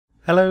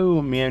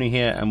Hello, Meoni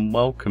here and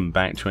welcome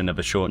back to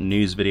another short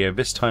news video,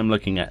 this time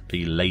looking at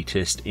the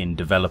latest in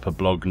developer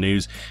blog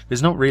news.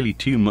 There's not really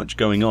too much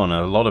going on,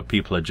 a lot of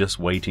people are just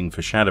waiting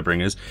for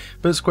Shadowbringers,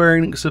 but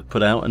Square Enix have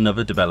put out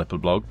another developer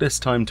blog, this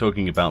time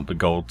talking about the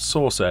Gold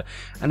Saucer,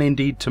 and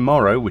indeed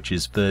tomorrow, which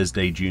is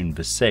Thursday, June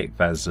the 6th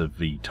as of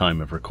the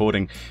time of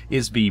recording,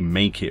 is the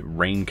Make It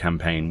Rain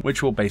campaign,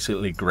 which will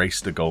basically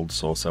grace the Gold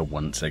Saucer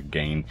once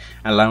again,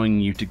 allowing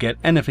you to get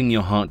anything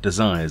your heart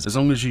desires, as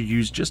long as you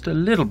use just a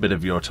little bit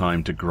of your time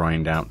to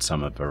grind out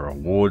some of the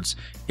rewards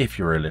if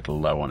you're a little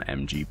low on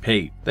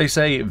MGP. They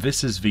say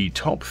this is the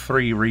top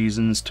 3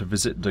 reasons to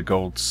visit the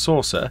Gold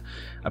Saucer.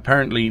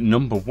 Apparently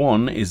number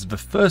 1 is the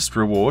first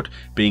reward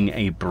being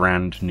a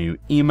brand new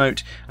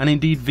emote, and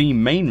indeed the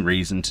main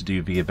reason to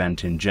do the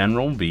event in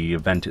general. The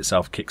event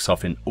itself kicks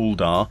off in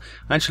Uldar.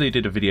 I actually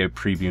did a video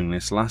previewing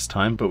this last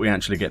time, but we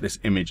actually get this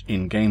image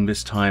in game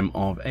this time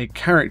of a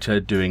character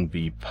doing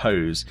the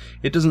pose.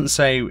 It doesn't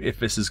say if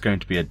this is going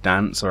to be a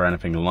dance or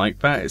anything like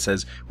that. It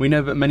says, "We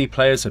know that many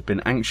players have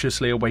been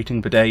anxiously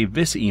awaiting the day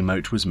this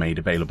emote was made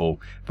available.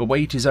 The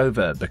wait is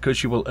over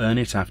because you will earn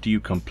it after you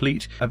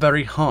complete a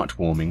very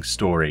heartwarming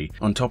story.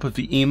 On top of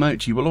the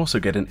emote, you will also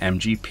get an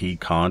MGP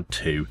card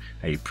too.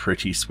 A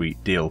pretty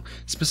sweet deal.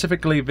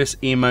 Specifically, this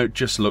emote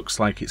just looks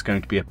like it's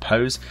going to be a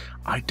pose.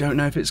 I don't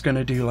know if it's going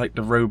to do like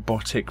the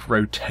robotic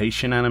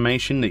rotation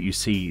animation that you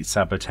see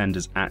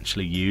Sabotenders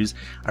actually use.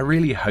 I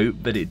really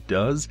hope that it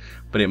does,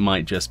 but it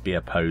might just be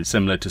a pose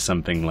similar to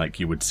something like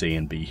you would see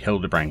in the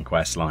Hildebrand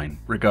questline.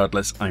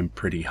 Regardless, I'm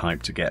pretty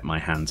hyped to get my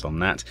hands on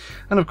that,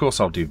 and of course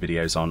I'll do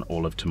videos on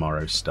all of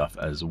tomorrow's stuff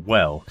as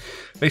well.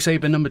 They say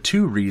the number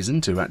 2 reason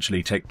to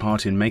actually take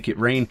part in Make It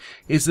Rain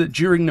is that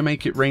during the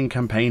Make It Rain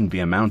campaign, the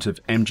amount of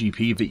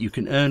MGP that you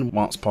can earn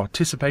whilst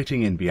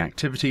participating in the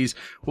activities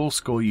will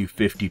score you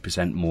 50%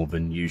 more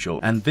than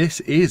usual, and this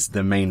is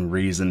the main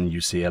reason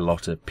you see a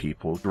lot of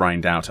people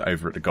grind out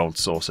over at the Gold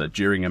Saucer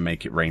during a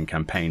Make It Rain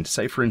campaign.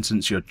 Say for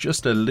instance you're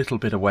just a little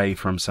bit away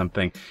from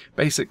something,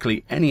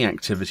 basically any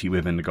activity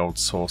within the Gold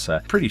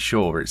Saucer, pretty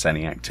sure it's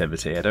any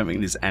activity, I don't think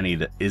there's any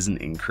that isn't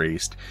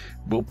increased,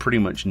 will pretty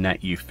much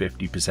net you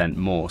 50%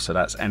 more. So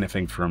that's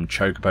anything from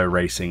chocobo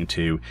racing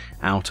to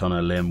out on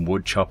a limb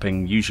wood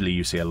chopping. Usually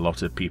you see a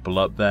lot of people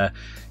up there.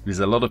 There's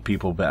a lot of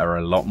people that are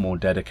a lot more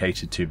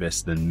dedicated to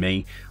this than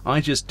me. I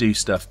just do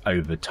stuff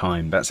over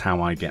time. That's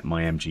how I get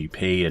my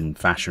MGP, and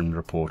Fashion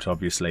Report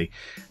obviously.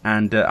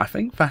 And I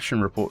think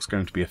Fashion Report's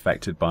going to be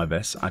affected by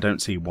this. I don't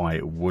see why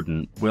it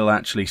wouldn't. Will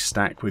actually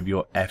stack with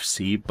your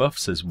FC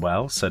buffs as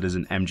well. So there's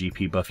an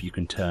MGP buff you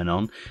can turn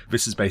on.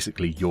 This is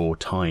basically your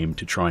time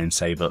to try and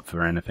save up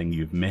for anything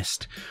you've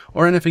missed,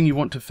 or anything you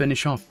want to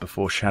finish off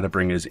before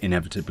Shadowbringers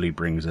inevitably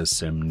brings us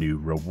some new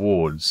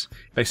rewards.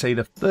 They say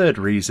the 3rd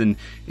reason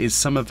is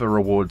some of the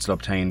rewards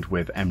obtained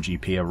with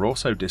MGP are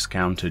also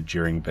discounted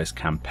during this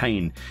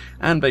campaign,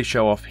 and they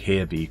show off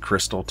here the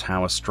Crystal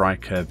Tower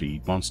Striker,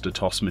 the Monster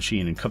Toss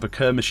Machine and Cover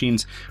Kerr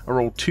machines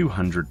are all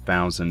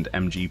 200,000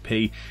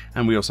 MGP,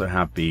 and we also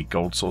have the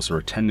Gold Saucer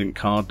Attendant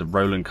card, the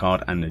Roland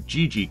card and the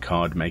GG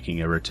card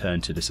making a return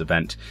to this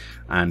event,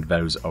 and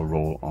those are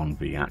all on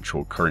the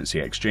actual currency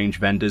exchange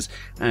vendors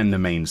and the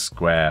main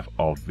square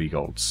of the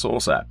Gold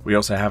Saucer. We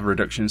also have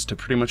reductions to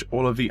pretty much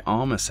all of the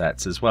armor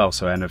sets as well,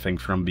 so anything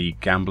from the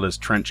Gambler's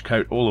Trench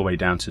Coat all the way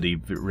down to the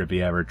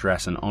Riviera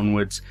Dress and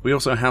onwards. We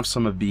also have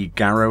some of the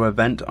Garrow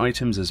event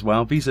items as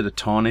well. These are the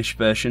tarnished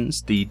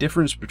versions. The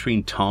difference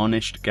between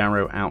tarnished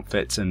Garrow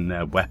outfits and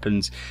their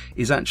weapons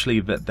is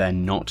actually that they're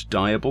not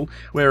dyeable,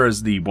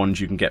 whereas the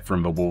ones you can get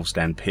from the Wolf's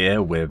Den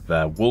Pier with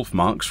wolf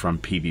marks from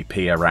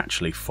PvP are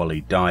actually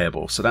fully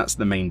dyeable, so that's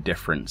the main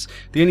difference.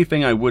 The only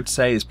thing I would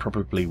say is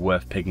probably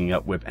worth picking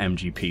up with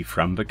MGP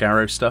from the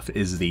Garrow stuff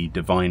is the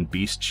Divine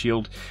Beast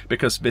Shield,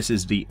 because this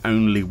is the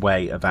only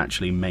way of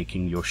actually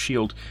making your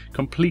shield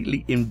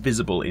completely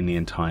invisible in the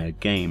entire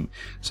game.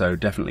 So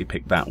definitely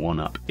pick that one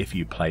up if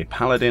you play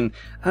Paladin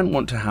and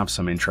want to have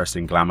some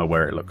interesting glamour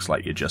where it looks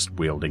like you're just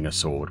wielding a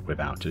sword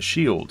without a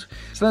shield.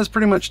 So that's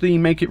pretty much the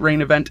Make It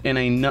Rain event in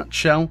a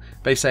nutshell.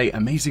 They say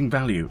amazing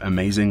value,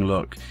 amazing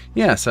look.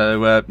 Yeah,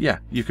 so yeah,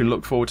 you can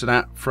look forward to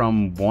that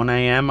from 1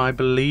 AM I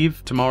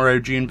believe, tomorrow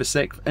June the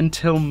 6th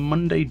until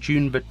Monday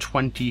June the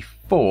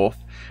 24th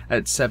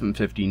at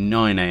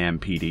 7:59 AM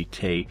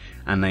PDT,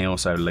 and they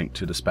also link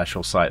to the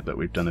special site that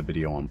we've done a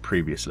video on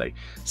previously.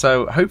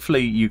 So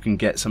hopefully you can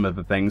get some of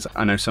the things.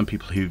 I know some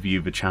people who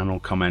view the channel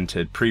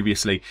commented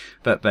previously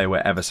that they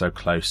were ever so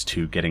close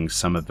to getting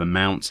some of the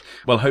mounts.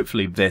 Well,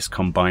 hopefully this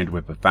combined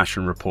with the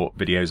Fashion Report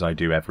videos I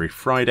do every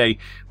Friday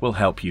will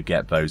help you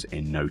get those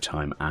in no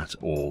time at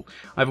all.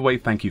 Either way,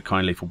 thank you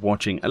kindly for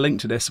watching. A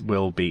link to this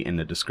will be in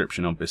the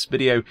description of this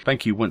video.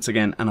 Thank you once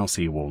again, and I'll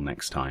see you all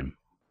next time.